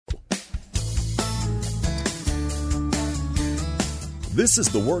This is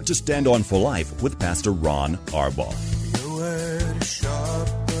the Word to Stand On for Life with Pastor Ron Arbaugh. Your word is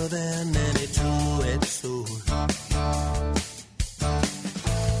sharper than any two-edged sword,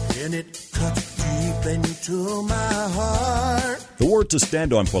 and it cuts deep into my heart. The Word to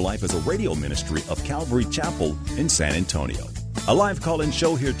Stand On for Life is a radio ministry of Calvary Chapel in San Antonio. A live call-in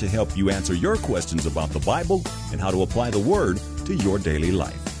show here to help you answer your questions about the Bible and how to apply the Word to your daily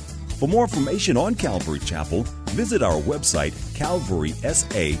life. For more information on Calvary Chapel, visit our website,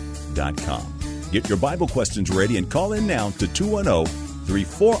 calvarysa.com. Get your Bible questions ready and call in now to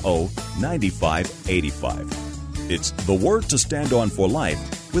 210-340-9585. It's The Word to Stand On for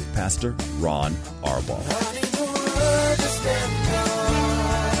Life with Pastor Ron Arbaugh.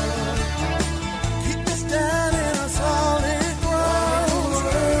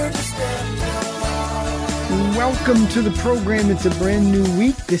 Welcome to the program. It's a brand new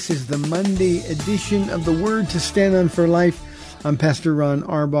week. This is the Monday edition of the Word to Stand On for Life. I'm Pastor Ron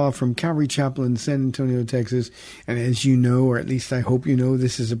Arbaugh from Calvary Chapel in San Antonio, Texas. And as you know, or at least I hope you know,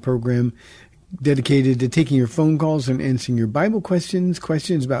 this is a program dedicated to taking your phone calls and answering your Bible questions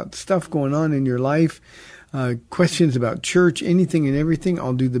about stuff going on in your life, questions about church, anything and everything.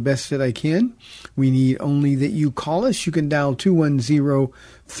 I'll do the best that I can. We need only that you call us. You can dial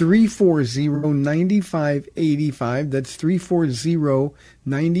 210-340-9585. That's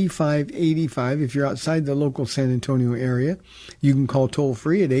 340-9585. If you're outside the local San Antonio area, you can call toll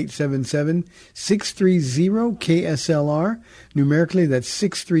free at 877-630-KSLR. Numerically, that's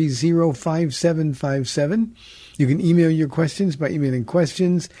 630-5757. You can email your questions by emailing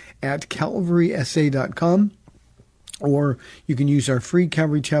questions at calvarysa.com, or you can use our free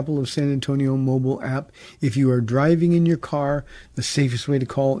Calvary Chapel of San Antonio mobile app. If you are driving in your car, the safest way to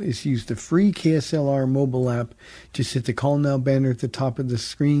call is use the free KSLR mobile app. Just hit the Call Now banner at the top of the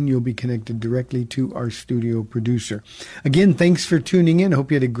screen. You'll be connected directly to our studio producer. Again, thanks for tuning in. I hope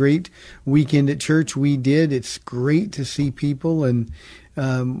you had a great weekend at church. We did. It's great to see people and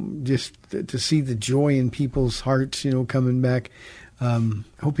just to see the joy in people's hearts, coming back.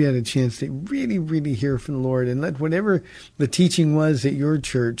 Hope you had a chance to really, really hear from the Lord, and let whatever the teaching was at your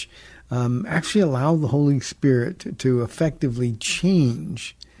church, actually allow the Holy Spirit to effectively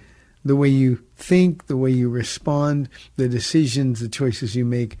change the way you think, the way you respond, the decisions, the choices you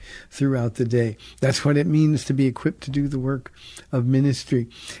make throughout the day. That's what it means to be equipped to do the work of ministry.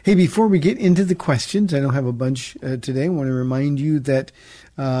 Hey, before we get into the questions, I don't have a bunch today. I want to remind you that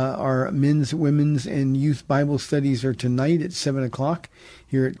our men's, women's, and youth Bible studies are tonight at 7 o'clock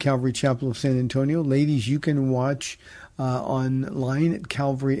here at Calvary Chapel of San Antonio. Ladies, you can watch online at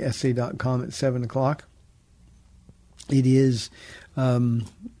calvarysa.com at 7 o'clock. It is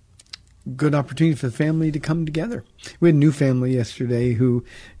good opportunity for the family to come together. We had a new family yesterday who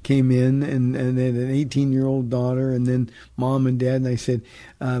came in and they had an 18-year-old daughter, and then mom and dad. And I said,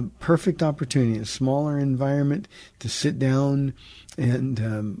 perfect opportunity, a smaller environment to sit down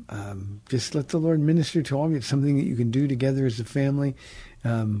and just let the Lord minister to all of you. It's something that you can do together as a family,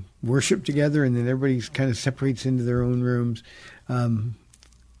 worship together, and then everybody kind of separates into their own rooms.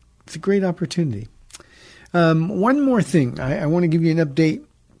 It's a great opportunity. One more thing. I want to give you an update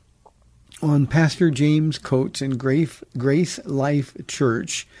on Pastor James Coates and Grace Life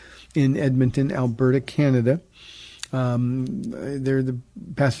Church in Edmonton, Alberta, Canada. They're the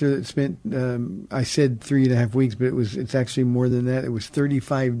pastor that spent, I said 3.5 weeks, but it's actually more than that. It was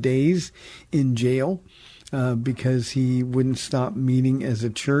 35 days in jail because he wouldn't stop meeting as a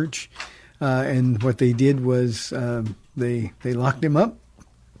church. And what they did was they locked him up.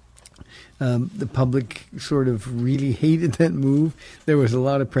 The public sort of really hated that move. There was a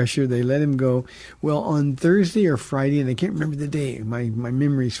lot of pressure. They let him go. Well, on Thursday or Friday, and I can't remember the day, my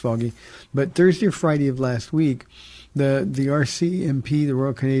memory's foggy, but Thursday or Friday of last week, the RCMP, the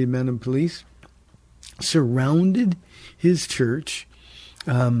Royal Canadian Mounted Police, surrounded his church,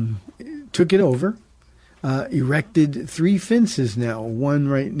 took it over, erected 3 fences now, one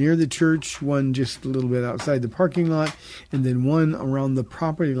right near the church, one just a little bit outside the parking lot, and then one around the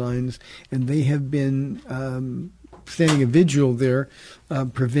property lines. And they have been standing a vigil there,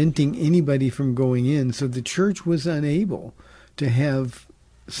 preventing anybody from going in. So the church was unable to have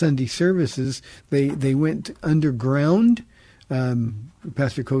Sunday services. They went underground.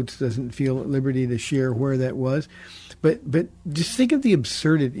 Pastor Coates doesn't feel at liberty to share where that was. But just think of the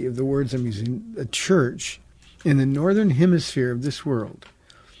absurdity of the words I'm using. A church in the northern hemisphere of this world,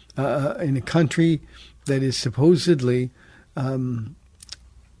 in a country that is supposedly a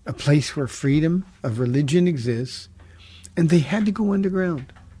place where freedom of religion exists, and they had to go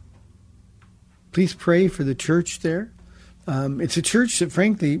underground. Please pray for the church there. It's a church that,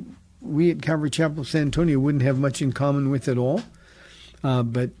 frankly, we at Calvary Chapel of San Antonio wouldn't have much in common with at all.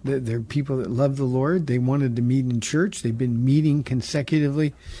 but they're people that love the Lord. They wanted to meet in church. They've been meeting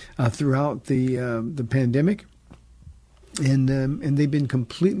consecutively throughout the pandemic, and they've been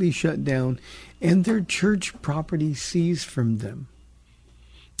completely shut down, and their church property seized from them.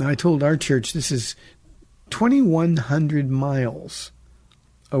 Now, I told our church this is 2,100 miles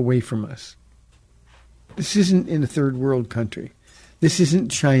away from us. This isn't in a third world country. This isn't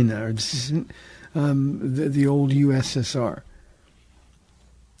China, or this isn't the old USSR.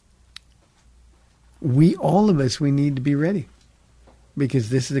 All of us, we need to be ready, because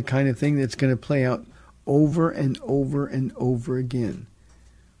this is the kind of thing that's going to play out over and over and over again.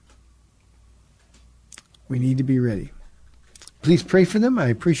 We need to be ready. Please pray for them. I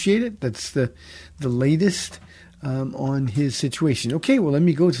appreciate it. That's the latest on his situation. Okay, well, let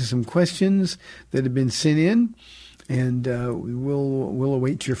me go to some questions that have been sent in, and we'll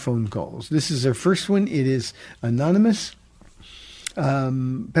await your phone calls. This is our first one. It is anonymous.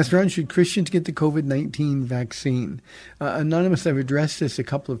 Pastor Ron, should Christians get the COVID-19 vaccine? Anonymous, I've addressed this a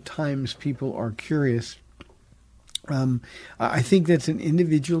couple of times. People are curious. I think that's an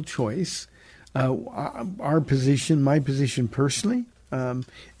individual choice. Our position, my position personally,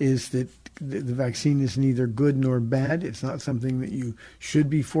 is that the vaccine is neither good nor bad. It's not something that you should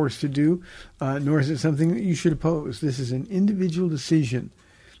be forced to do, nor is it something that you should oppose. This is an individual decision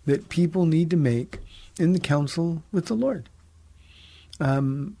that people need to make in the counsel with the Lord.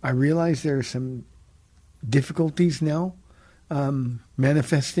 I realize there are some difficulties now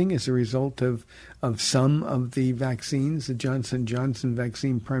manifesting as a result of some of the vaccines. The Johnson & Johnson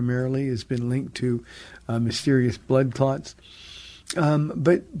vaccine primarily has been linked to mysterious blood clots.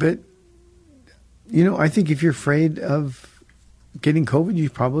 But I think if you're afraid of getting COVID, you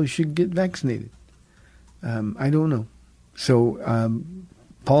probably should get vaccinated. I don't know. So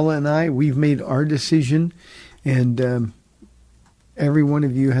Paula and I, we've made our decision, and every one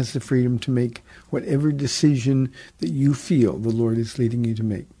of you has the freedom to make whatever decision that you feel the Lord is leading you to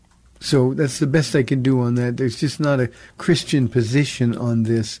make. So that's the best I can do on that. There's just not a Christian position on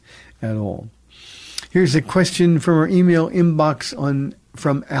this at all. Here's a question from our email inbox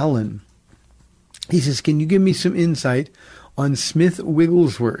from Alan. He says, can you give me some insight on Smith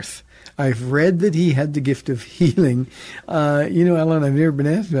Wigglesworth? I've read that he had the gift of healing. Alan, I've never been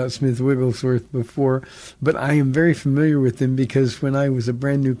asked about Smith Wigglesworth before, but I am very familiar with him because when I was a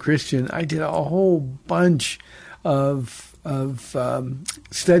brand new Christian, I did a whole bunch of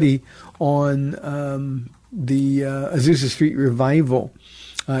study on the Azusa Street revival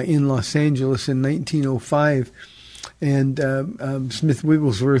in Los Angeles in 1905. And Smith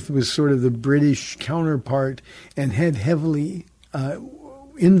Wigglesworth was sort of the British counterpart and had heavily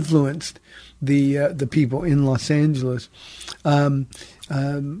influenced the people in Los Angeles.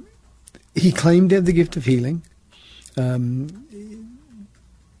 He claimed to have the gift of healing.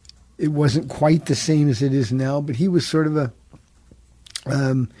 It wasn't quite the same as it is now, but he was sort of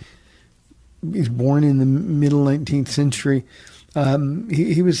he was born in the middle 19th century.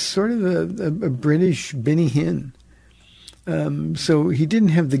 He was sort of a British Benny Hinn. So he didn't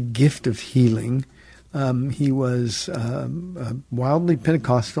have the gift of healing. He was wildly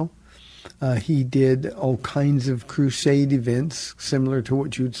Pentecostal. He did all kinds of crusade events, similar to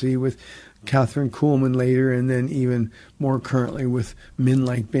what you'd see with Catherine Kuhlman later, and then even more currently with men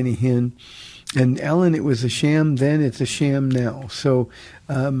like Benny Hinn. And Alan, it was a sham then, it's a sham now. So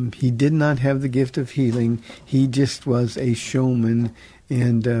he did not have the gift of healing. He just was a showman,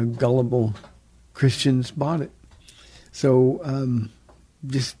 and gullible Christians bought it. So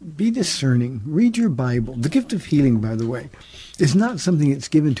just be discerning. Read your Bible. The gift of healing, by the way, is not something that's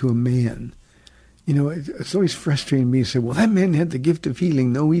given to a man. It's always frustrating me to say, well, that man had the gift of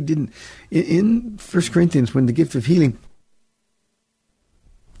healing. No, he didn't. In 1 Corinthians, when the gift of healing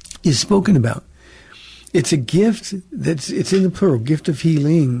is spoken about, it's a gift it's in the plural, gift of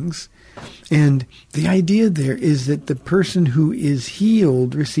healings. And the idea there is that the person who is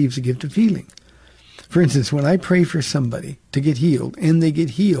healed receives a gift of healing. For instance, when I pray for somebody to get healed and they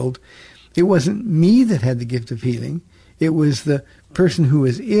get healed, it wasn't me that had the gift of healing. It was the person who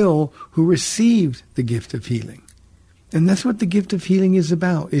is ill who received the gift of healing. And that's what the gift of healing is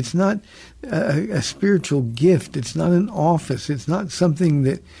about. It's not a spiritual gift. It's not an office. It's not something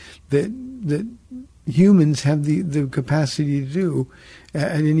that humans have the capacity to do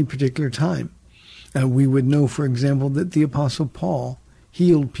at any particular time. We would know, for example, that the Apostle Paul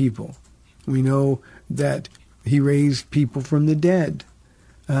healed people. We know that he raised people from the dead.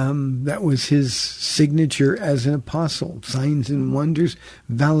 That was his signature as an apostle. Signs and wonders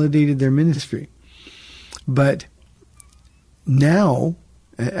validated their ministry. But now,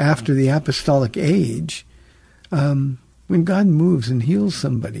 after the apostolic age, When God moves and heals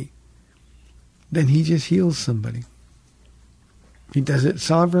somebody, then he just heals somebody. He does it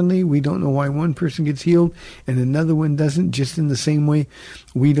sovereignly. We don't know why one person gets healed and another one doesn't, just in the same way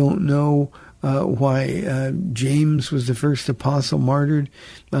we don't know why James was the first apostle martyred,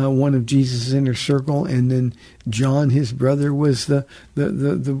 one of Jesus' inner circle, and then John, his brother, was the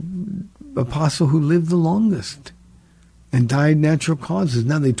apostle who lived the longest and died natural causes.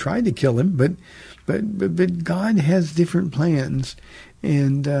 Now, they tried to kill him, but God has different plans,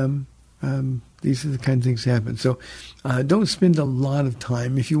 and these are the kind of things that happen. So don't spend a lot of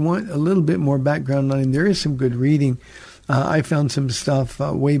time. If you want a little bit more background on him, there is some good reading. I found some stuff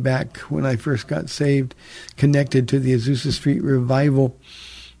way back when I first got saved, connected to the Azusa Street revival,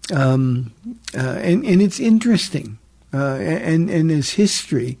 and it's interesting. And as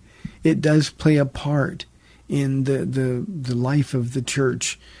history, it does play a part in the life of the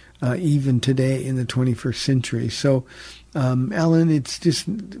church, even today in the 21st century. So, Alan, it's just,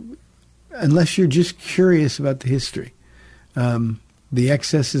 unless you're just curious about the history, the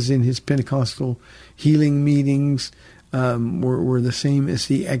excesses in his Pentecostal healing meetings were the same as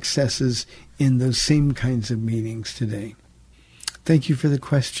the excesses in those same kinds of meetings today. Thank you for the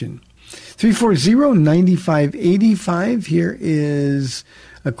question. 340-9585. Here is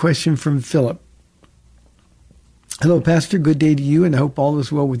a question from Philip. Hello, Pastor. Good day to you, and I hope all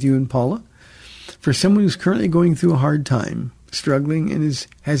is well with you and Paula. For someone who's currently going through a hard time, struggling, and is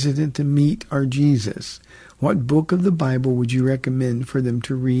hesitant to meet our Jesus, what book of the Bible would you recommend for them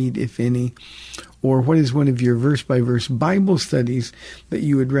to read, if any? Or what is one of your verse-by-verse Bible studies that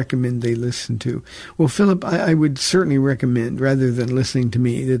you would recommend they listen to? Well, Philip, I would certainly recommend, rather than listening to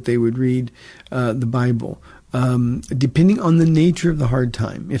me, that they would read the Bible. Depending on the nature of the hard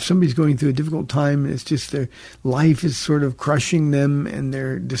time. If somebody's going through a difficult time, and it's just their life is sort of crushing them and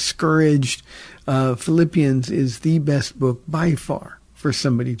they're discouraged, Philippians is the best book by far for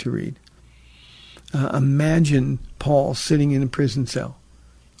somebody to read. Imagine Paul sitting in a prison cell,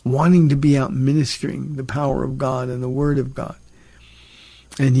 wanting to be out ministering the power of God and the Word of God.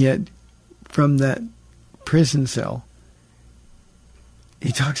 And yet, from that prison cell,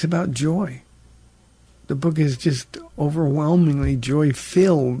 he talks about joy. The book is just overwhelmingly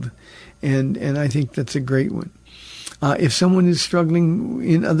joy-filled, and I think that's a great one. If someone is struggling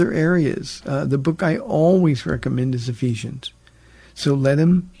in other areas, the book I always recommend is Ephesians. So let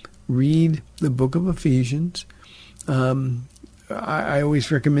him read the book of Ephesians. I always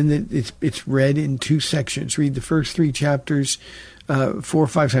recommend that it's read in 2 sections. Read the first 3 chapters 4 or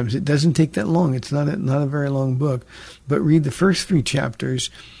 5 times. It doesn't take that long. It's not a very long book. But read the first 3 chapters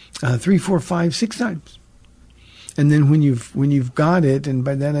 3, 4, 5, 6 times. And then when you've got it, and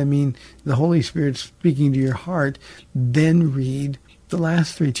by that I mean the Holy Spirit speaking to your heart, then read the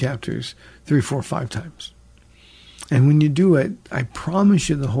last 3 chapters 3, 4, 5 times. And when you do it, I promise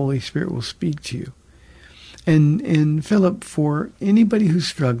you the Holy Spirit will speak to you. And Philip, for anybody who's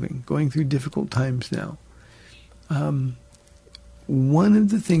struggling, going through difficult times now, one of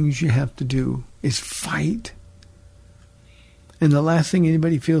the things you have to do is fight. And the last thing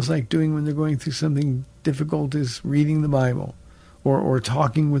anybody feels like doing when they're going through something difficult is reading the Bible or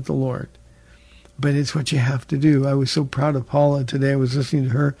talking with the Lord. But it's what you have to do. I was so proud of Paula today. I was listening to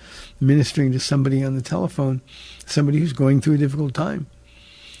her ministering to somebody on the telephone, somebody who's going through a difficult time.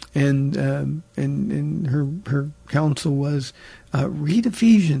 And her counsel was, read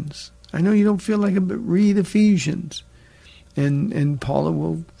Ephesians. I know you don't feel like it, but read Ephesians. And Paula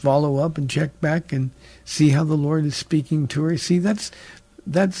will follow up and check back and see how the Lord is speaking to her. See, that's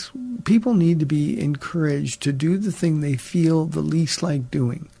people need to be encouraged to do the thing they feel the least like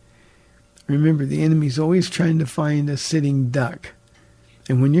doing. Remember, the enemy's always trying to find a sitting duck.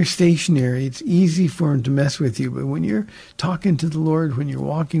 And when you're stationary, it's easy for him to mess with you. But when you're talking to the Lord, when you're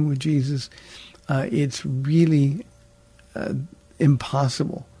walking with Jesus, it's really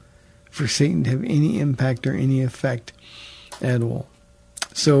impossible for Satan to have any impact or any effect at all.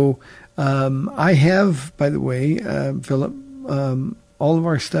 So I have, by the way, Philip, all of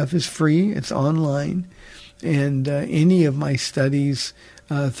our stuff is free. It's online. And any of my studies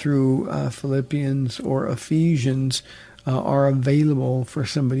through Philippians or Ephesians are available for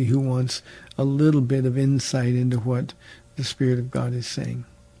somebody who wants a little bit of insight into what the Spirit of God is saying.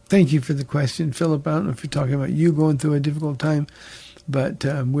 Thank you for the question, Philip. I don't know if you're talking about you going through a difficult time, but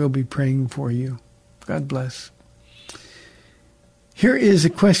we'll be praying for you. God bless. Here is a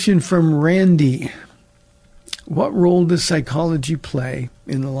question from Randy. What role does psychology play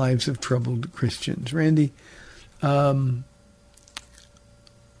in the lives of troubled Christians? Randy, I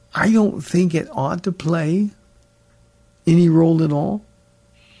don't think it ought to play any role at all.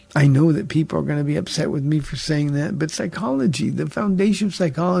 I know that people are going to be upset with me for saying that, but psychology, the foundation of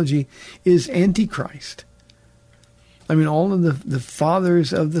psychology is Antichrist. I mean, all of the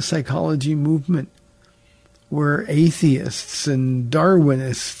fathers of the psychology movement were atheists and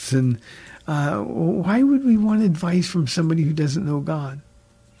Darwinists, and why would we want advice from somebody who doesn't know God?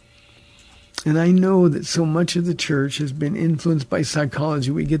 And I know that so much of the church has been influenced by psychology.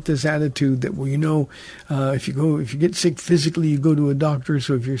 We get this attitude that, well, if you get sick physically, you go to a doctor.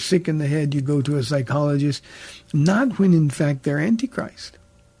 So if you're sick in the head, you go to a psychologist. Not when, in fact, they're Antichrist.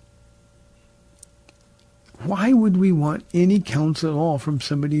 Why would we want any counsel at all from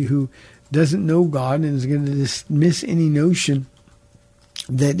somebody who doesn't know God and is going to dismiss any notion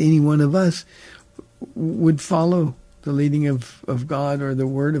that any one of us would follow the leading of God or the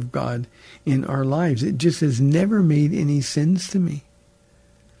Word of God in our lives? It just has never made any sense to me.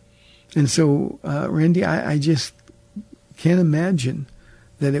 And so, Randy, I just can't imagine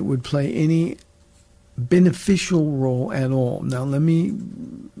that it would play any beneficial role at all. Now, let me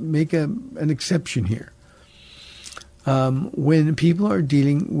make an exception here. When people are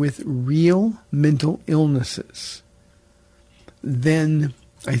dealing with real mental illnesses, then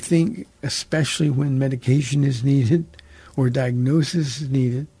I think, especially when medication is needed or diagnosis is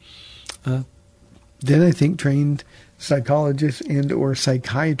needed, then I think trained psychologists and or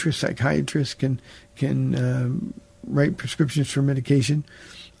psychiatrists can write prescriptions for medication.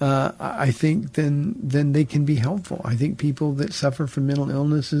 I think then they can be helpful. I think people that suffer from mental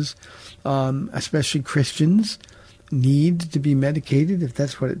illnesses, especially Christians, need to be medicated if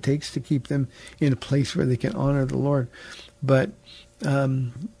that's what it takes to keep them in a place where they can honor the Lord. But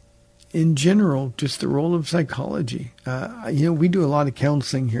in general, just the role of psychology. We do a lot of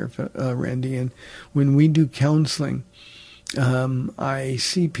counseling here, Randy, and when we do counseling, I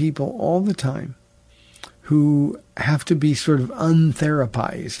see people all the time who have to be sort of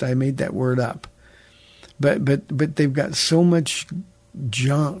untherapized. I made that word up. But they've got so much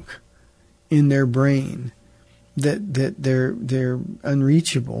junk in their brain that they're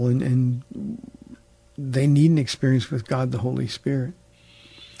unreachable, and they need an experience with God, the Holy Spirit.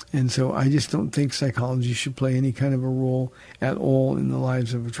 And so I just don't think psychology should play any kind of a role at all in the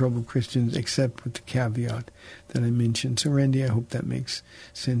lives of troubled Christians, except with the caveat that I mentioned. So, Randy, I hope that makes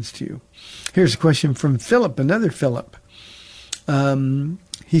sense to you. Here's a question from Philip, another Philip.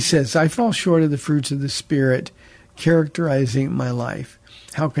 He says, I fall short of the fruits of the Spirit characterizing my life.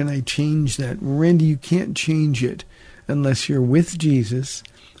 How can I change that? Randy, you can't change it unless you're with Jesus,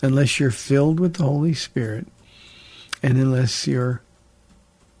 unless you're filled with the Holy Spirit, and unless you're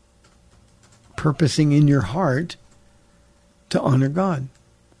purposing in your heart to honor God.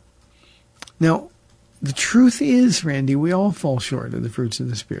 Now, the truth is, Randy, we all fall short of the fruits of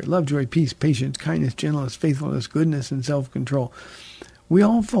the Spirit. Love, joy, peace, patience, kindness, gentleness, faithfulness, goodness, and self-control. We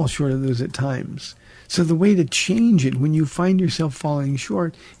all fall short of those at times. So the way to change it when you find yourself falling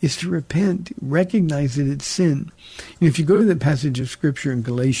short is to repent, recognize that it's sin. And if you go to the passage of Scripture in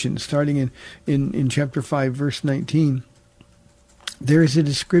Galatians, starting in chapter 5, verse 19, there is a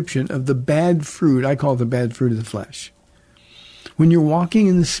description of the bad fruit. I call it the bad fruit of the flesh. When you're walking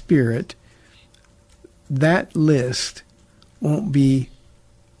in the Spirit, that list won't be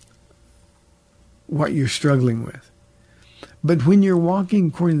what you're struggling with. But when you're walking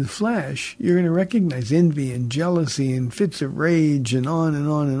according to the flesh, you're going to recognize envy and jealousy and fits of rage and on and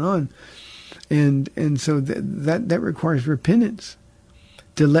on and on. And so that requires repentance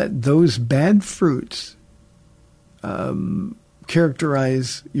to let those bad fruits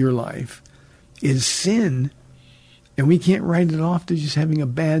characterize your life is sin, and we can't write it off to just having a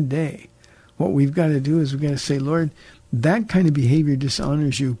bad day. What we've got to do is we've got to say, Lord, that kind of behavior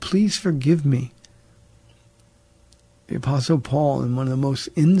dishonors you. Please forgive me. The Apostle Paul, in one of the most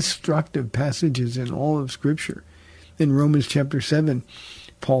instructive passages in all of Scripture, in Romans chapter 7,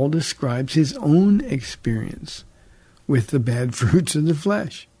 Paul describes his own experience with the bad fruits of the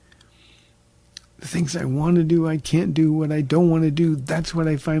flesh. The things I want to do, I can't do. What I don't want to do, that's what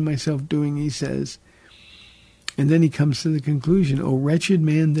I find myself doing, he says. And then he comes to the conclusion, O wretched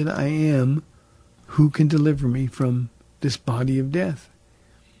man that I am, who can deliver me from this body of death?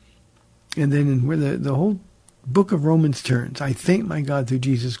 And then in where the whole book of Romans turns, I thank my God through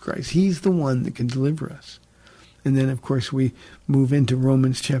Jesus Christ. He's the one that can deliver us. And then, of course, we move into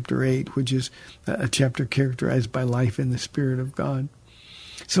Romans chapter 8, which is a chapter characterized by life in the Spirit of God.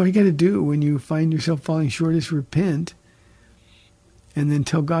 So all you got to do when you find yourself falling short is repent, and then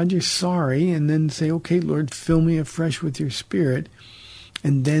tell God you're sorry, and then say, okay, Lord, fill me afresh with your Spirit.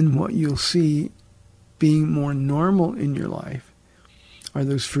 And then what you'll see being more normal in your life are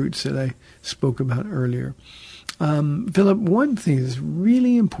those fruits that I spoke about earlier. Philip, one thing is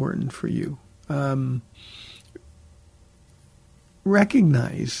really important for you.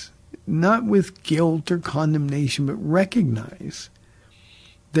 Recognize, not with guilt or condemnation, but recognize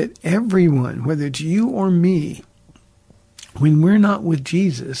that everyone, whether it's you or me, when we're not with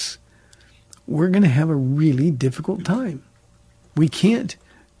Jesus, we're going to have a really difficult time. We can't,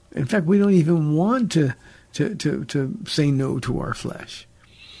 in fact, we don't even want to say no to our flesh.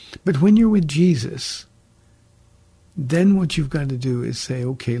 But when you're with Jesus, then what you've got to do is say,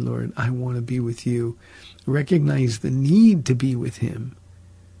 okay, Lord, I want to be with you. Recognize the need to be with him.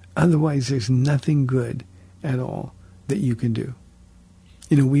 Otherwise, there's nothing good at all that you can do.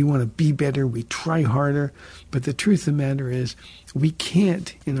 You know, we want to be better, we try harder, but the truth of the matter is we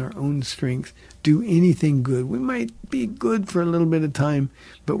can't, in our own strength, do anything good. We might be good for a little bit of time,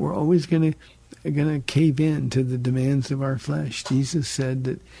 but we're always going to cave in to the demands of our flesh. Jesus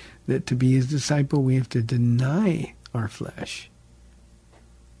said that to be his disciple, we have to deny our flesh.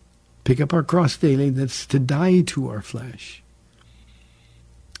 Pick up our cross daily, that's to die to our flesh.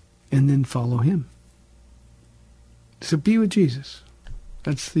 And then follow him. So be with Jesus.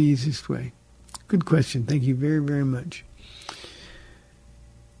 That's the easiest way. Good question. Thank you very, very much.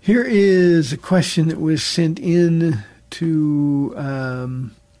 Here is a question that was sent in to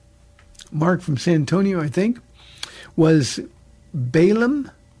Mark from San Antonio, I think. Was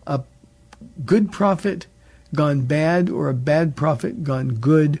Balaam a good prophet gone bad or a bad prophet gone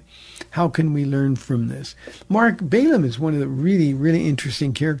good? How can we learn from this? Mark, Balaam is one of the really, really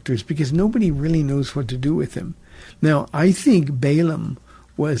interesting characters because nobody really knows what to do with him. Now, I think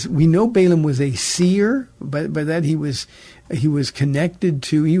we know Balaam was a seer, but by that he was connected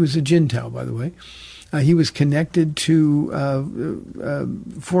to, he was a Gentile, by the way. He was connected to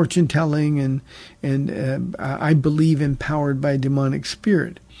fortune telling and I believe empowered by a demonic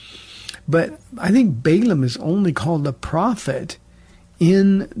spirit. But I think Balaam is only called a prophet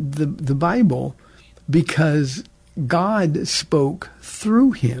in the Bible because God spoke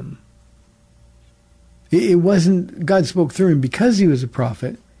through him. It wasn't God spoke through him because he was a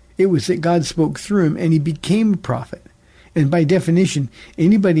prophet. It was that God spoke through him and he became a prophet. And by definition,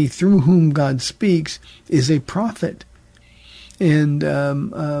 anybody through whom God speaks is a prophet. And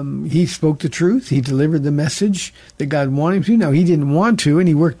he spoke the truth. He delivered the message that God wanted him to. Now, he didn't want to, and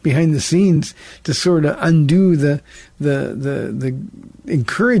he worked behind the scenes to sort of undo the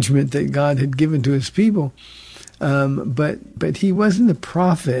encouragement that God had given to his people. But he wasn't a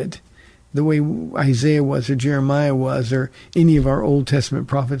prophet the way Isaiah was or Jeremiah was or any of our Old Testament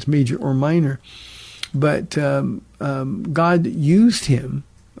prophets, major or minor. But God used him.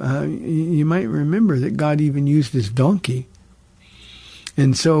 You might remember that God even used his donkey.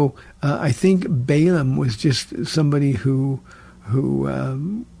 And so I think Balaam was just somebody who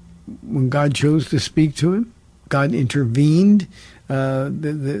when God chose to speak to him, God intervened.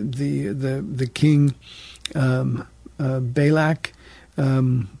 The king Balak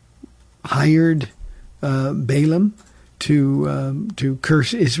hired Balaam to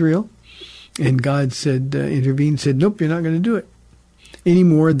curse Israel, and God intervened, said, "Nope, you're not going to do it any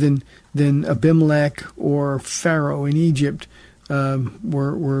more than Abimelech or Pharaoh in Egypt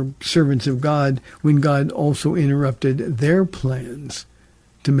were servants of God when God also interrupted their plans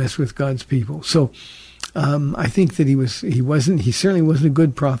to mess with God's people." So I think that he certainly wasn't a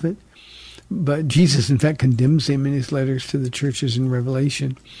good prophet, but Jesus in fact condemns him in his letters to the churches in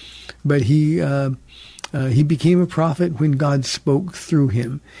Revelation. But he became a prophet when God spoke through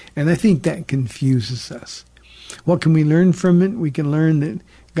him, and I think that confuses us. What can we learn from it? We can learn that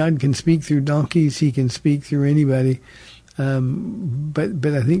God can speak through donkeys. He can speak through anybody. But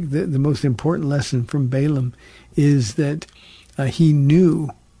I think the most important lesson from Balaam is that he knew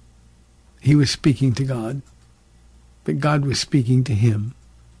he was speaking to God, but God was speaking to him,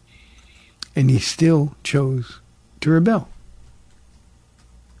 and he still chose to rebel.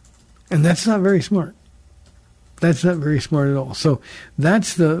 And that's not very smart. That's not very smart at all. So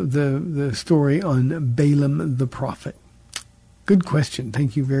that's the story on Balaam the prophet. Good question.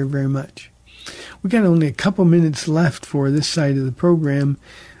 Thank you very, very much. We got only a couple minutes left for this side of the program.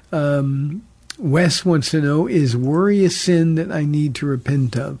 Wes wants to know, is worry a sin that I need to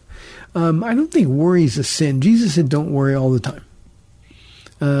repent of? I don't think worry is a sin. Jesus said don't worry all the time.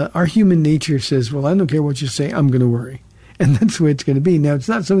 Our human nature says, well, I don't care what you say, I'm going to worry. And that's the way it's going to be. Now, it's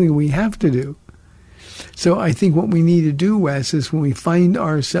not something we have to do. So I think what we need to do, Wes, is when we find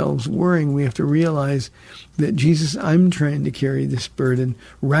ourselves worrying, we have to realize that, Jesus, I'm trying to carry this burden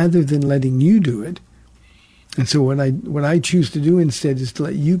rather than letting you do it. And so what I choose to do instead is to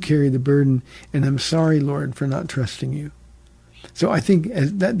let you carry the burden, and I'm sorry, Lord, for not trusting you. So I think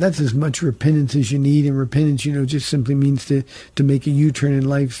that's as much repentance as you need. And repentance, just simply means to make a U-turn in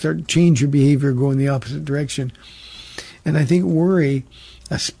life, change your behavior, go in the opposite direction. And I think worry,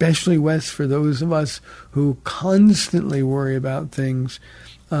 especially, Wes, for those of us who constantly worry about things,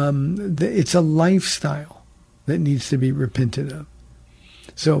 it's a lifestyle that needs to be repented of.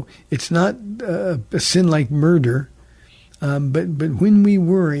 So it's not a sin like murder, but when we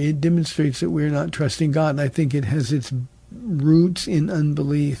worry, it demonstrates that we're not trusting God. And I think it has its roots in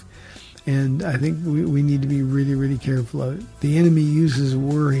unbelief. And I think we need to be really, really careful of it. The enemy uses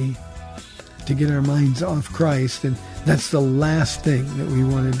worry to get our minds off Christ, and that's the last thing that we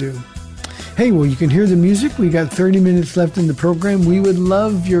want to do. Hey, well, you can hear the music. We got 30 minutes left in the program. We would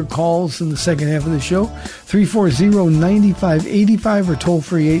love your calls in the second half of the show. 340-9585 or toll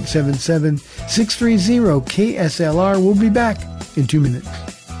free 877-630-KSLR. We'll be back in 2 minutes.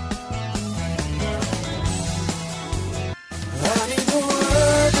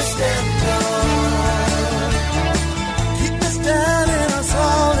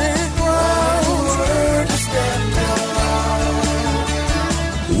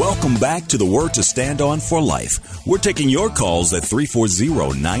 Welcome back to the Word to Stand On for Life. We're taking your calls at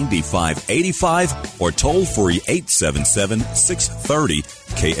 340-9585 or toll free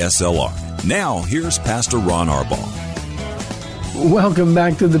 877-630-KSLR. Now, here's Pastor Ron Arbaugh. Welcome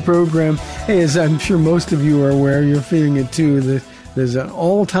back to the program. Hey, as I'm sure most of you are aware, you're feeling it too. There's an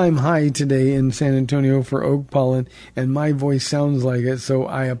all-time high today in San Antonio for oak pollen, and my voice sounds like it, so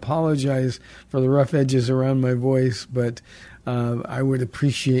I apologize for the rough edges around my voice, but I would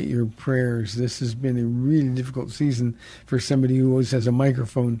appreciate your prayers. This has been a really difficult season for somebody who always has a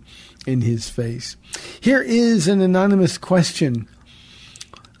microphone in his face. Here is an anonymous question.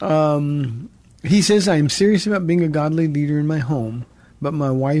 He says, I am serious about being a godly leader in my home, but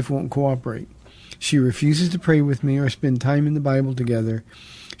my wife won't cooperate. She refuses to pray with me or spend time in the Bible together.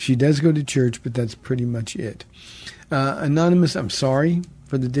 She does go to church, but that's pretty much it. Anonymous, I'm sorry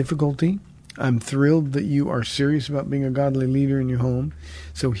for the difficulty. I'm thrilled that you are serious about being a godly leader in your home.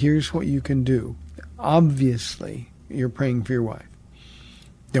 So here's what you can do. Obviously, you're praying for your wife.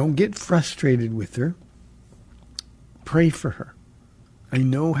 Don't get frustrated with her. Pray for her. I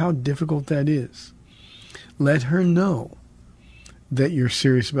know how difficult that is. Let her know that you're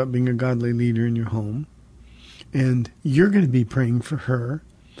serious about being a godly leader in your home. And you're going to be praying for her.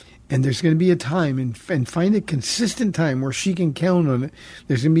 And there's going to be a time, and find a consistent time where she can count on it.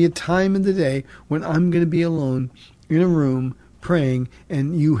 There's going to be a time in the day when I'm going to be alone in a room praying,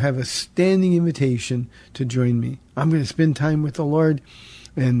 and you have a standing invitation to join me. I'm going to spend time with the Lord,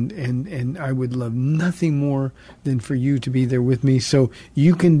 and I would love nothing more than for you to be there with me. So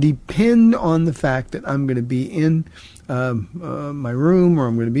you can depend on the fact that I'm going to be in my room, or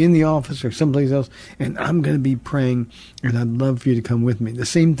I'm going to be in the office or someplace else, and I'm going to be praying, and I'd love for you to come with me. The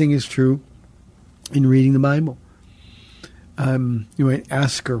same thing is true in reading the Bible. You might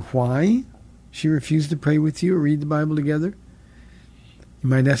ask her why she refused to pray with you or read the Bible together. You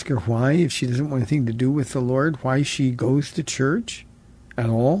might ask her why, if she doesn't want anything to do with the Lord, why she goes to church at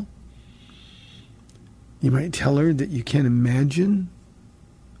all. You might tell her that you can't imagine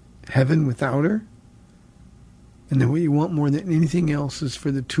heaven without her. And that what you want more than anything else is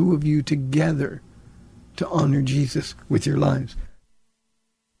for the two of you together to honor Jesus with your lives.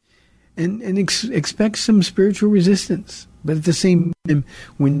 And expect some spiritual resistance. But at the same time,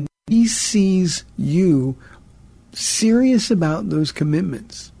 when he sees you serious about those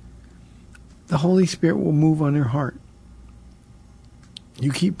commitments, the Holy Spirit will move on her heart.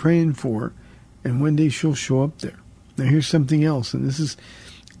 You keep praying for her, and one day she'll show up there. Now here's something else, and this is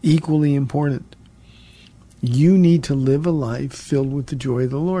equally important. You need to live a life filled with the joy of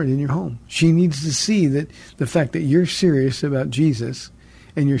the Lord in your home. She needs to see that the fact that you're serious about Jesus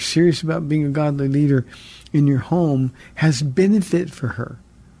and you're serious about being a godly leader in your home has benefit for her.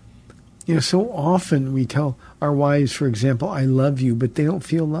 So often we tell our wives, for example, I love you, but they don't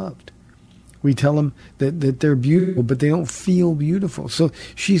feel loved. We tell them that they're beautiful, but they don't feel beautiful. So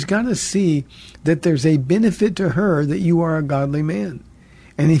she's got to see that there's a benefit to her that you are a godly man.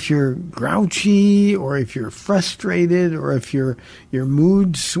 And if you're grouchy, or if you're frustrated, or if your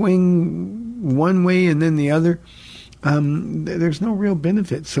mood swing one way and then the other, there's no real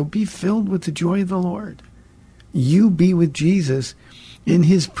benefit. So be filled with the joy of the Lord. You be with Jesus. In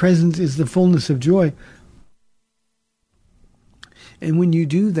his presence is the fullness of joy. And when you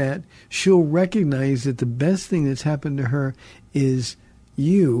do that, she'll recognize that the best thing that's happened to her is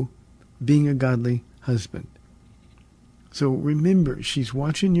you being a godly husband. So remember, she's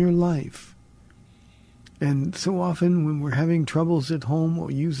watching your life. And so often when we're having troubles at home,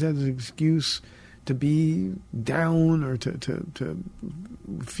 we'll use that as an excuse to be down or to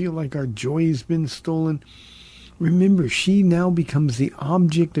feel like our joy has been stolen, remember, she now becomes the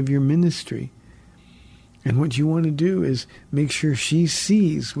object of your ministry. And what you want to do is make sure she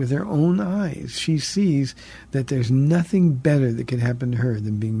sees with her own eyes, she sees that there's nothing better that could happen to her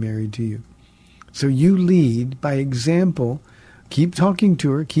than being married to you. So you lead by example. Keep talking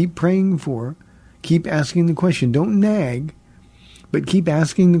to her. Keep praying for her. Keep asking the question. Don't nag, but keep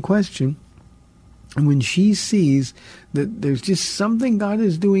asking the question. And when she sees that there's just something God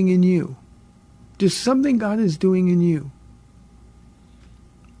is doing in you, just something God is doing in you,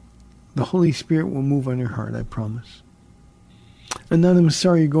 the Holy Spirit will move on her heart, I promise. Anonymous,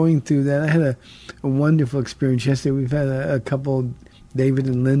 sorry you're going through that. I had a wonderful experience yesterday. We've had a couple, David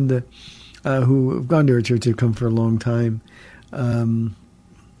and Linda, who have gone to our church. They've come for a long time. And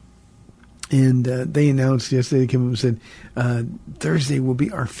they announced yesterday, they came up and said, Thursday will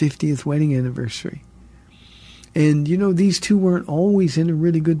be our 50th wedding anniversary. And, you know, these two weren't always in a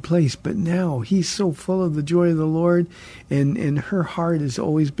really good place, but now he's so full of the joy of the Lord, and her heart has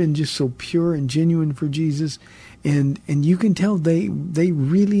always been just so pure and genuine for Jesus. And you can tell they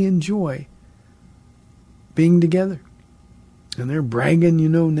really enjoy being together. And they're bragging, you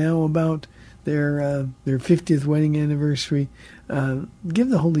know, now about their 50th wedding anniversary. Give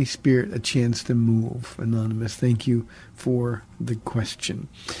the Holy Spirit a chance to move, Anonymous. Thank you for the question.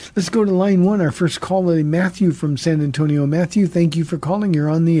 Let's go to line one. Our first caller, Matthew from San Antonio. Matthew, thank you for calling. You're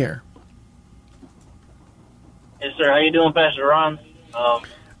on the air. Yes, sir. How you doing, Pastor Ron?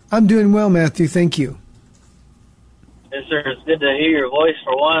 I'm doing well, Matthew. Thank you. Yes, sir. It's good to hear your voice,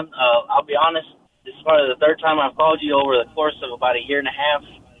 for one. I'll be honest, this is probably the third time I've called you over the course of about a year and a half.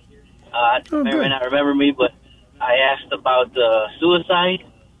 You may not remember me, but I asked about suicide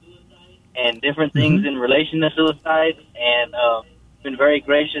and different things in relation to suicide, and been very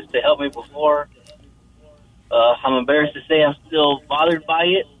gracious to help me before. I'm embarrassed to say I'm still bothered by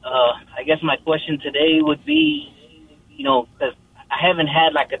it. I guess my question today would be, you know, because I haven't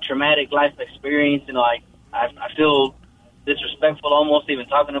had like a traumatic life experience. You know, I feel disrespectful almost even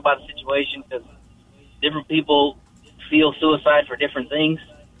talking about the situation, because different people feel suicide for different things.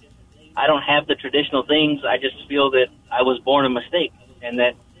 I don't have the traditional things. I just feel that I was born a mistake and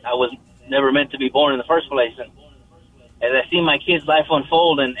that I was never meant to be born in the first place. And as I see my kids' life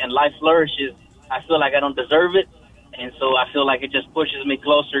unfold and life flourishes, I feel like I don't deserve it. And so I feel like it just pushes me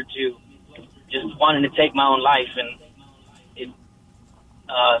closer to just wanting to take my own life. And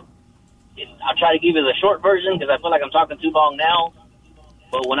I'll try to give you the short version because I feel like I'm talking too long now.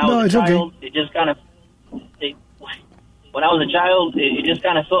 But when I was a child, it just kind of... When I was a child, it just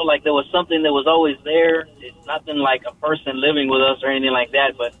kind of felt like there was something that was always there. It's nothing like a person living with us or anything like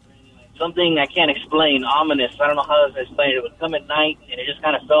that, but something I can't explain, ominous. I don't know how to explain it. It would come at night, and it just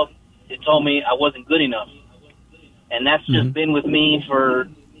kind of felt, it told me I wasn't good enough. And that's just been with me for,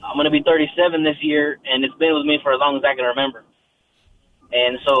 I'm going to be 37 this year, and it's been with me for as long as I can remember.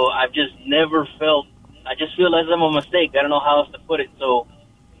 And so I've just never felt, I just feel as I'm a mistake. I don't know how else to put it. So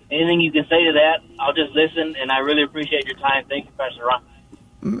anything you can say to that, I'll just listen, and I really appreciate your time. Thank you, Pastor Ron.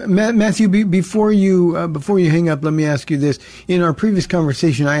 Matthew, before you hang up, let me ask you this. In our previous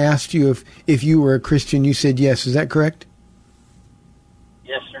conversation, I asked you if you were a Christian. You said yes. Is that correct?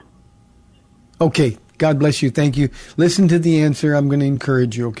 Yes, sir. Okay. God bless you. Thank you. Listen to the answer. I'm going to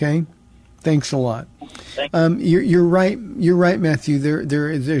encourage you, okay? Thanks a lot. You're right. You're right, Matthew.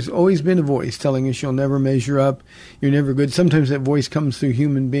 There's always been a voice telling us you'll never measure up. You're never good. Sometimes that voice comes through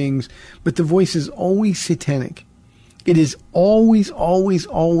human beings, but the voice is always satanic. It is always, always,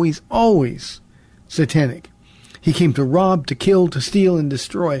 always, always satanic. He came to rob, to kill, to steal, and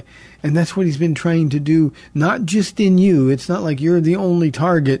destroy. And that's what he's been trying to do, not just in you. It's not like you're the only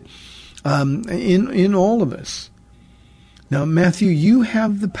target in all of us. Now, Matthew, you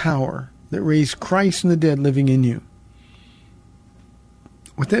have the power that raised Christ from the dead living in you.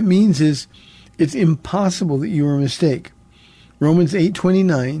 What that means is it's impossible that you were a mistake. Romans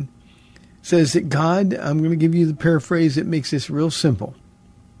 8:29 says that God, I'm going to give you the paraphrase that makes this real simple.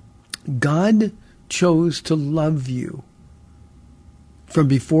 God chose to love you from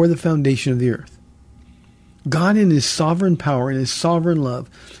before the foundation of the earth. God, in his sovereign power and his sovereign love,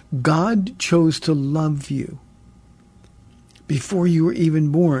 God chose to love you before you were even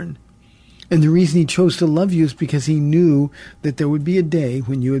born. And the reason he chose to love you is because he knew that there would be a day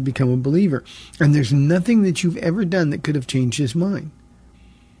when you would become a believer. And there's nothing that you've ever done that could have changed his mind.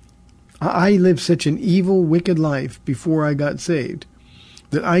 I lived such an evil, wicked life before I got saved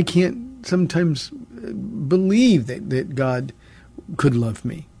that I can't sometimes believe that God could love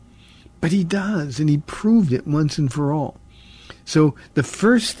me. But he does, and he proved it once and for all. So the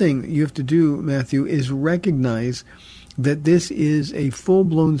first thing that you have to do, Matthew, is recognize that this is a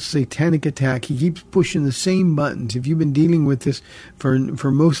full-blown satanic attack. He keeps pushing the same buttons. If you've been dealing with this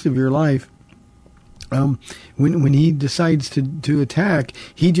for most of your life, when he decides to attack,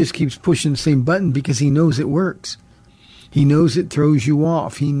 he just keeps pushing the same button because he knows it works. He knows it throws you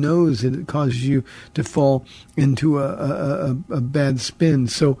off. He knows that it causes you to fall into a bad spin.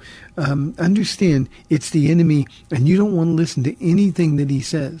 So understand, it's the enemy, and you don't want to listen to anything that he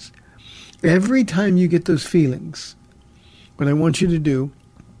says. Every time you get those feelings, what I want you to do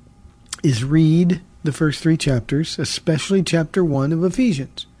is read the first 3 chapters, especially chapter 1 of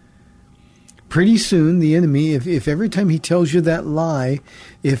Ephesians. Pretty soon, the enemy, if every time he tells you that lie,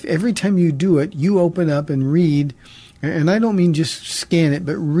 if every time you do it, you open up and read, and I don't mean just scan it,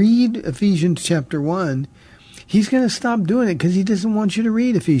 but read Ephesians chapter 1, he's going to stop doing it because he doesn't want you to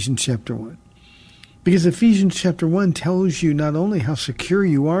read Ephesians chapter 1. Because Ephesians chapter 1 tells you not only how secure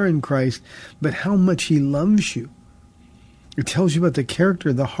you are in Christ, but how much he loves you. It tells you about the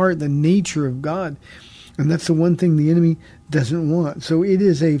character, the heart, the nature of God. And that's the one thing the enemy doesn't want. So it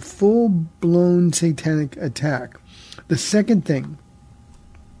is a full-blown satanic attack. The second thing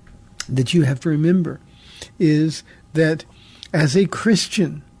that you have to remember is that as a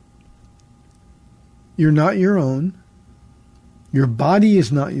Christian, you're not your own. Your body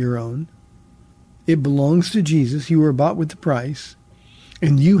is not your own. It belongs to Jesus. You were bought with the price.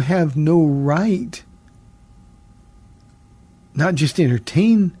 And you have no right not just to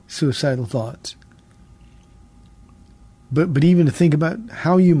entertain suicidal thoughts, but even to think about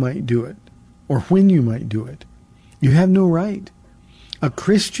how you might do it or when you might do it. You have no right. A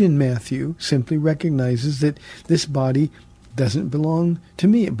Christian, Matthew, simply recognizes that this body doesn't belong to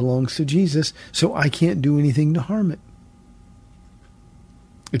me. It belongs to Jesus, so I can't do anything to harm it.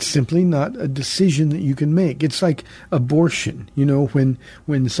 It's simply not a decision that you can make. It's like abortion. You know,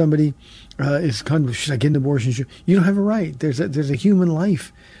 when somebody is should I get an abortion? You don't have a right. There's a human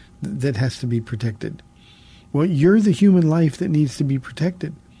life that has to be protected. Well, you're the human life that needs to be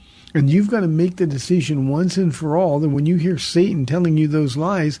protected. And you've got to make the decision once and for all that when you hear Satan telling you those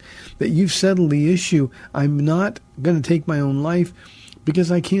lies, that you've settled the issue. I'm not going to take my own life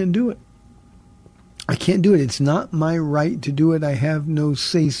because I can't do it. I can't do it. It's not my right to do it. I have no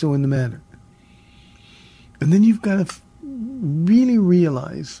say-so in the matter. And then you've got to really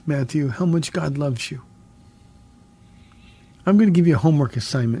realize, Matthew, how much God loves you. I'm going to give you a homework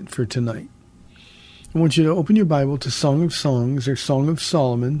assignment for tonight. I want you to open your Bible to Song of Songs or Song of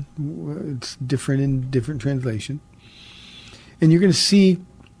Solomon. It's different in different translation. And you're going to see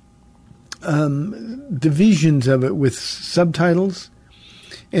divisions of it with subtitles.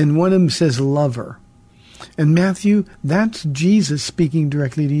 And one of them says lover. And Matthew, that's Jesus speaking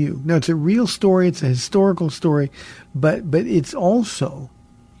directly to you. Now, it's a real story. It's a historical story. But it's also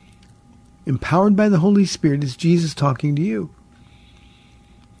empowered by the Holy Spirit. It's Jesus talking to you.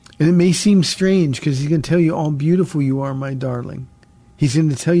 And it may seem strange because he's going to tell you how beautiful you are, my darling. He's going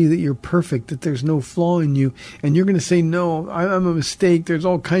to tell you that you're perfect, that there's no flaw in you. And you're going to say, no, I'm a mistake. There's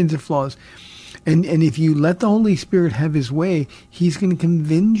all kinds of flaws. And if you let the Holy Spirit have his way, he's going to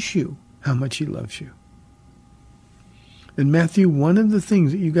convince you how much he loves you. And Matthew, one of the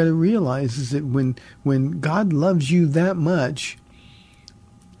things that you got to realize is that when God loves you that much,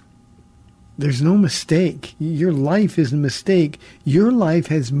 there's no mistake. Your life isn't a mistake. Your life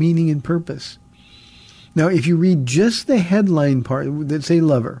has meaning and purpose. Now, if you read just the headline part that say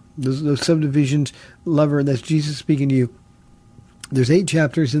lover, those subdivisions, lover, that's Jesus speaking to you. There's 8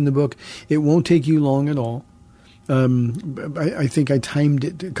 chapters in the book. It won't take you long at all. I think I timed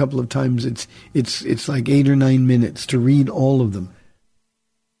it a couple of times. It's like 8 or 9 minutes to read all of them.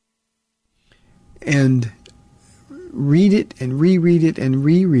 And read it and reread it and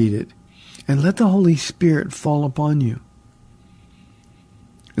reread it. And let the Holy Spirit fall upon you.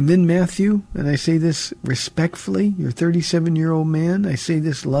 And then Matthew, and I say this respectfully, you're a 37-year-old man, I say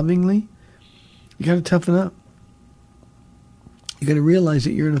this lovingly, you got to toughen up. You got to realize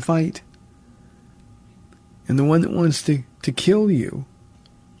that you're in a fight. And the one that wants to kill you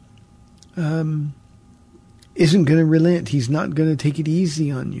isn't going to relent. He's not going to take it easy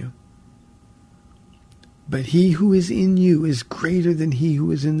on you. But he who is in you is greater than he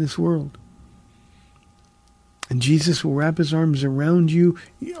who is in this world. And Jesus will wrap his arms around you.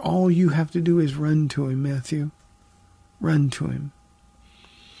 All you have to do is run to him, Matthew. Run to him.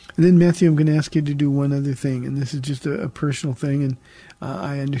 And then, Matthew, I'm going to ask you to do one other thing. And this is just a personal thing. And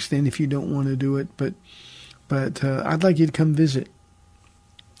I understand if you don't want to do it. But I'd like you to come visit.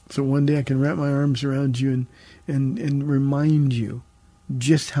 So one day I can wrap my arms around you and remind you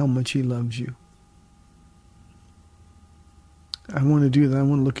just how much he loves you. I want to do that. I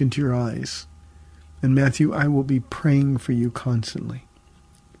want to look into your eyes. And Matthew, I will be praying for you constantly.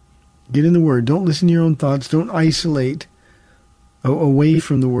 Get in the Word. Don't listen to your own thoughts. Don't isolate away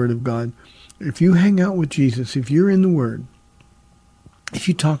from the Word of God. If you hang out with Jesus, if you're in the Word, if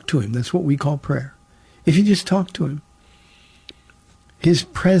you talk to Him, that's what we call prayer. If you just talk to Him, His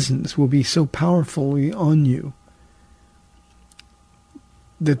presence will be so powerfully on you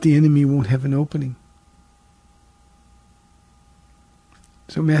that the enemy won't have an opening.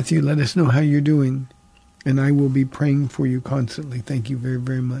 So Matthew, let us know how you're doing, and I will be praying for you constantly. Thank you very,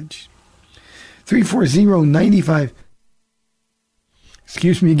 very much. 340-95.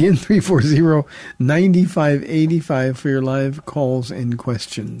 Excuse me again, 340-9585 for your live calls and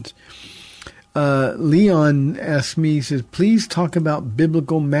questions. Leon asked me, he says, please talk about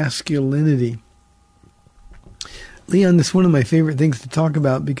biblical masculinity. Leon, this is one of my favorite things to talk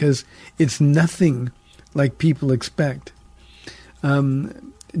about because it's nothing like people expect.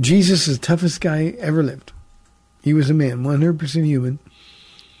 Jesus is the toughest guy ever lived. He was a man, 100% human.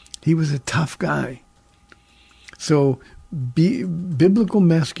 He was a tough guy. So biblical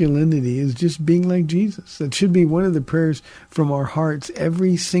masculinity is just being like Jesus. That should be one of the prayers from our hearts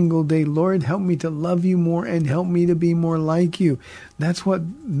every single day. Lord, help me to love you more and help me to be more like you. That's what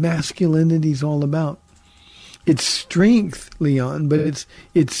masculinity is all about. It's strength, Leon, but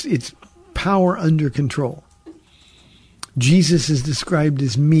it's power under control. Jesus is described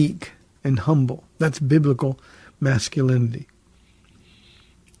as meek and humble. That's biblical masculinity.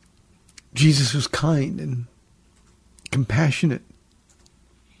 Jesus was kind and compassionate.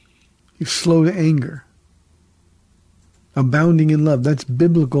 He was slow to anger. Abounding in love. That's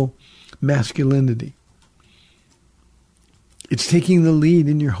biblical masculinity. It's taking the lead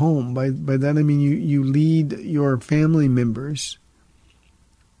in your home. By that I mean you lead your family members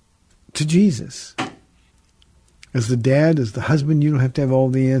to Jesus. As the dad, as the husband, you don't have to have all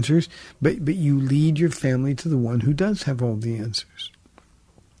the answers, but you lead your family to the one who does have all the answers.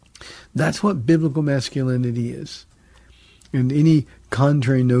 That's what biblical masculinity is. And any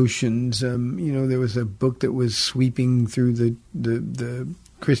contrary notions, there was a book that was sweeping through the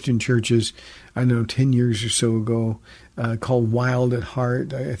Christian churches, I don't know, 10 years or so ago, called Wild at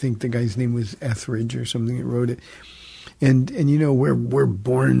Heart. I think the guy's name was Etheridge or something that wrote it. And we're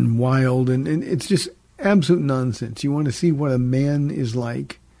born wild, and it's just absolute nonsense. You want to see what a man is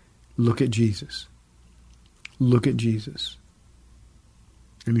like? Look at Jesus. Look at Jesus.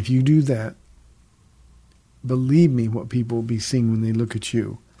 And if you do that, believe me, what people will be seeing when they look at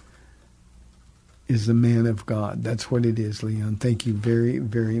you is the man of God. That's what it is, Leon. Thank you very,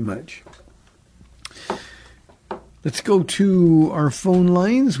 very much. Let's go to our phone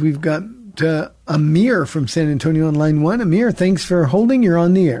lines. We've got Amir from San Antonio on line 1. Amir, thanks for holding. You're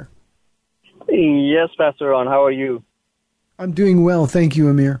on the air. Yes, Pastor Ron. How are you? I'm doing well. Thank you,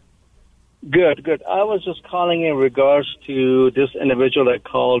 Amir. Good. I was just calling in regards to this individual that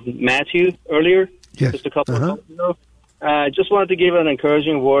called Matthew earlier, yes. Just a couple of months ago. I just wanted to give an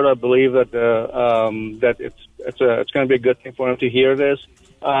encouraging word. I believe that that it's going to be a good thing for him to hear this.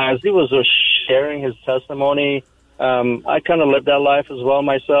 As he was sharing his testimony, I kind of lived that life as well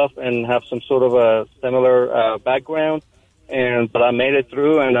myself and have some sort of a similar background. But I made it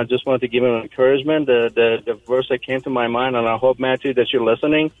through, and I just wanted to give him an encouragement. The verse that came to my mind, and I hope, Matthew, that you're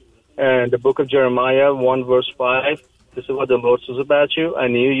listening. The book of Jeremiah, 1 verse 5, this is what the Lord says about you. I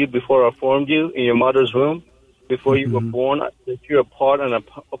knew you before I formed you in your mother's womb. Before you were born, I set you apart and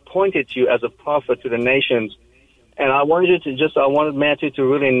appointed you as a prophet to the nations. And I wanted Matthew to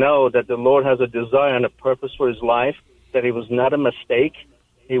really know that the Lord has a desire and a purpose for his life, that he was not a mistake.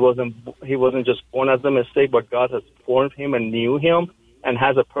 He wasn't just born as a mistake, but God has formed him and knew him and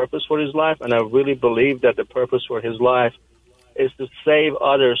has a purpose for his life. And I really believe that the purpose for his life is to save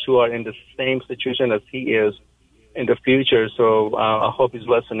others who are in the same situation as he is in the future. So I hope he's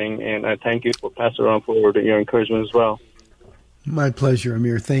listening, and I thank you for Pastor Ron for your encouragement as well. My pleasure,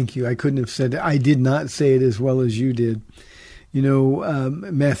 Amir. Thank you. I couldn't have said it. I did not say it as well as you did.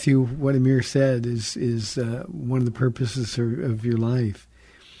 Matthew, what Amir said is one of the purposes of your life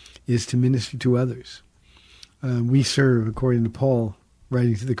is to minister to others. We serve, according to Paul,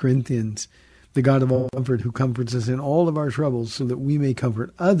 writing to the Corinthians, the God of all comfort, who comforts us in all of our troubles so that we may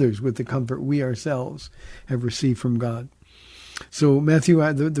comfort others with the comfort we ourselves have received from God. So, Matthew,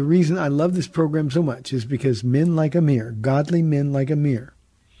 the reason I love this program so much is because men like Amir, godly men like Amir,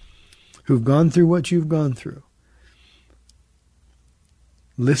 who've gone through what you've gone through,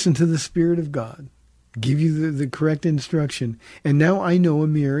 listen to the Spirit of God, give you the correct instruction. And now I know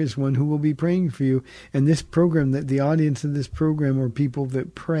Amir is one who will be praying for you. And this program, that the audience of this program are people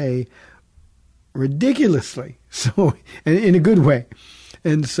that pray ridiculously. So, and in a good way.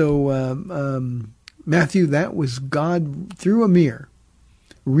 And so, Matthew, that was God through Amir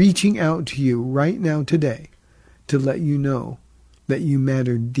reaching out to you right now today to let you know that you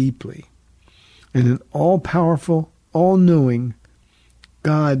matter deeply. And an all-powerful, all-knowing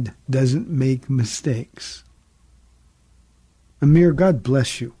God doesn't make mistakes. Amir, God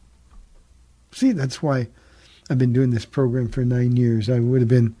bless you. See, that's why I've been doing this program for 9 years. I would have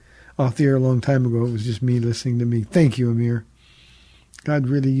been off the air a long time ago. It was just me listening to me. Thank you, Amir. God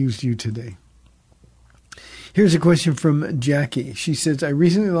really used you today. Here's a question from Jackie. She says, I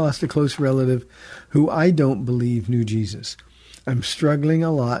recently lost a close relative who I don't believe knew Jesus. I'm struggling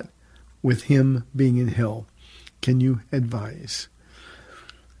a lot with him being in hell. Can you advise?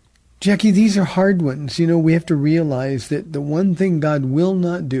 Jackie, these are hard ones. You know, we have to realize that the one thing God will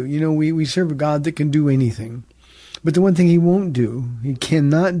not do, you know, we serve a God that can do anything. But the one thing he won't do, he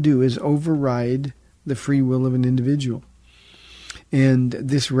cannot do, is override the free will of an individual. And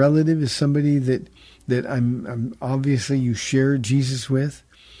this relative is somebody that I'm obviously you share Jesus with.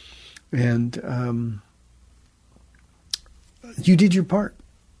 And you did your part.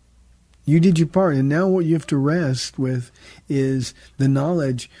 You did your part. And now what you have to rest with is the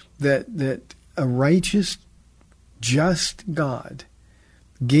knowledge that a righteous, just God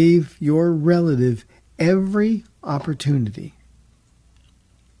gave your relative every opportunity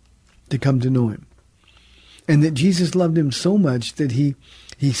to come to know him. And that Jesus loved him so much that he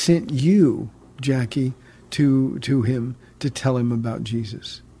sent you, Jackie, to him to tell him about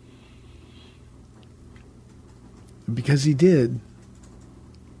Jesus. And because he did,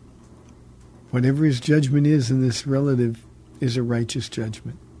 whatever his judgment is in this relative is a righteous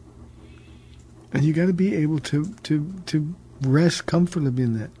judgment. And you got to be able to rest comfortably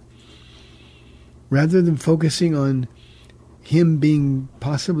in that. Rather than focusing on him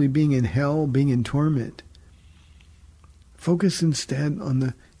possibly being in hell, being in torment, focus instead on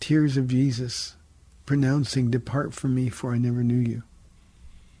the tears of Jesus, pronouncing, "Depart from me, for I never knew you."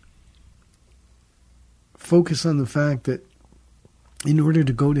 Focus on the fact that in order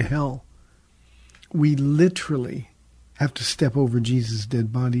to go to hell, we literally have to step over Jesus'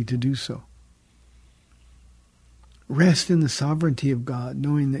 dead body to do so. Rest in the sovereignty of God,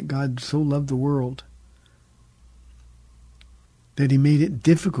 knowing that God so loved the world that he made it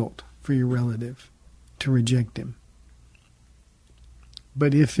difficult for your relative to reject him.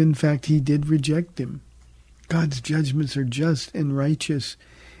 But if in fact he did reject him, God's judgments are just and righteous,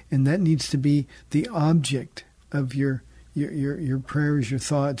 and that needs to be the object of your prayers, your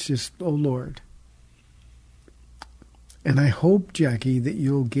thoughts, just, oh Lord. And I hope, Jackie, that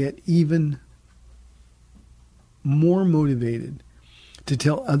you'll get even more motivated to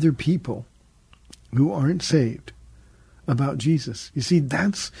tell other people who aren't saved about Jesus. You see,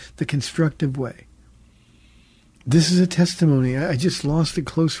 that's the constructive way. This is a testimony. I just lost a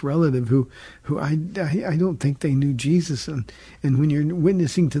close relative who I don't think they knew Jesus. And when you're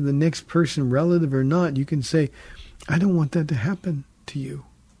witnessing to the next person, relative or not, you can say, I don't want that to happen to you.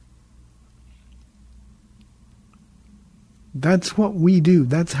 That's what we do.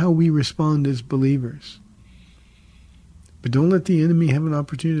 That's how we respond as believers. But don't let the enemy have an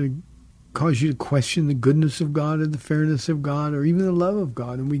opportunity to cause you to question the goodness of God or the fairness of God or even the love of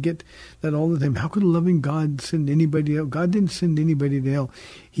God. And we get that all the time. How could a loving God send anybody out? God didn't send anybody to hell.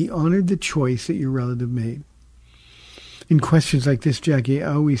 He honored the choice that your relative made. In questions like this, Jackie,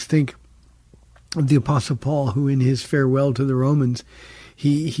 I always think of the Apostle Paul, who in his farewell to the Romans,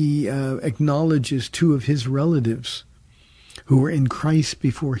 he acknowledges two of his relatives who were in Christ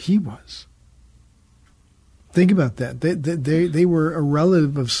before he was. Think about that. They were a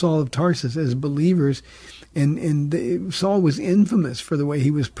relative of Saul of Tarsus as believers, and Saul was infamous for the way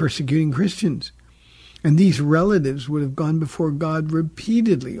he was persecuting Christians. And these relatives would have gone before God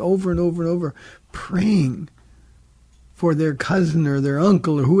repeatedly, over and over and over, praying for their cousin or their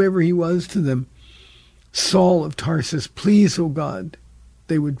uncle or whoever he was to them. Saul of Tarsus, please, oh God,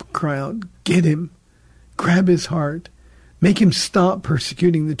 they would cry out, get him, grab his heart, make him stop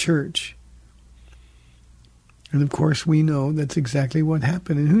persecuting the church. And of course, we know that's exactly what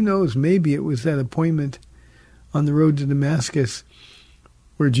happened. And who knows, maybe it was that appointment on the road to Damascus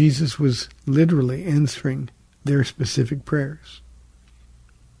where Jesus was literally answering their specific prayers.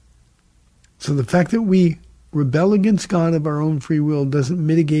 So the fact that we rebel against God of our own free will doesn't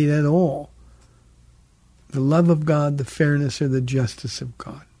mitigate at all the love of God, the fairness, or the justice of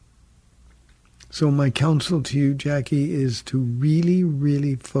God. So my counsel to you, Jackie, is to really,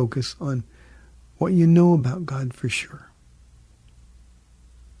 really focus on what you know about God for sure.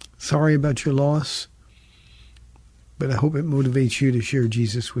 Sorry about your loss, but I hope it motivates you to share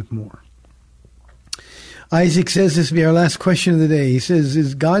Jesus with more. Isaac says this will be our last question of the day. He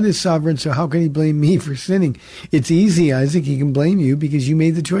says, God is sovereign, so how can he blame me for sinning? It's easy, Isaac. He can blame you because you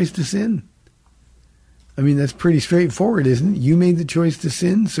made the choice to sin. I mean, that's pretty straightforward, isn't it? You made the choice to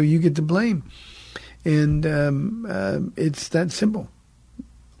sin, so you get to blame. And it's that simple.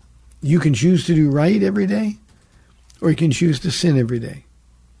 You can choose to do right every day, or you can choose to sin every day.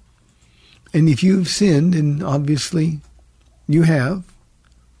 And if you've sinned, and obviously you have,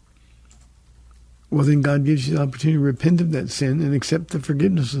 well, then God gives you the opportunity to repent of that sin and accept the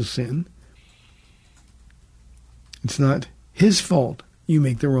forgiveness of sin. It's not his fault you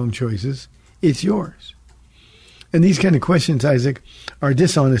make the wrong choices. It's yours. And these kind of questions, Isaac, are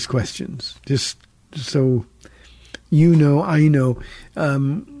dishonest questions. Just so you know, I know,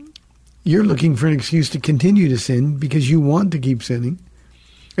 you're looking for an excuse to continue to sin because you want to keep sinning.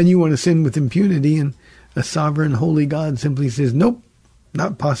 And you want to sin with impunity. And a sovereign, holy God simply says, nope,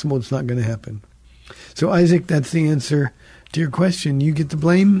 not possible. It's not going to happen. So, Isaac, that's the answer to your question. You get the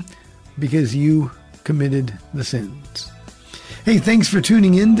blame because you committed the sins. Hey, thanks for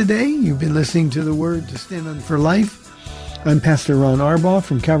tuning in today. You've been listening to the Word to Stand On for Life. I'm Pastor Ron Arbaugh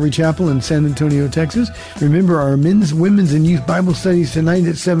from Calvary Chapel in San Antonio, Texas. Remember our men's, women's, and youth Bible studies tonight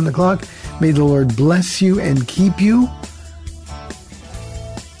at 7 o'clock. May the Lord bless you and keep you.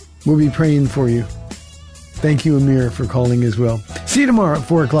 We'll be praying for you. Thank you, Amir, for calling as well. See you tomorrow at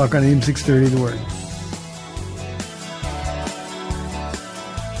 4 o'clock on AM 630, The Word.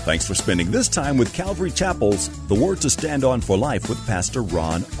 Thanks for spending this time with Calvary Chapel's The Word to Stand On for Life with Pastor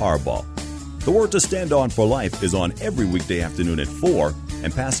Ron Arbaugh. The Word to Stand On for Life is on every weekday afternoon at 4,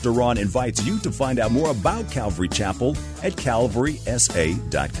 and Pastor Ron invites you to find out more about Calvary Chapel at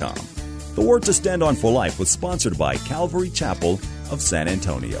calvarysa.com. The Word to Stand On for Life was sponsored by Calvary Chapel of San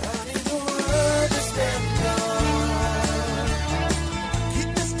Antonio.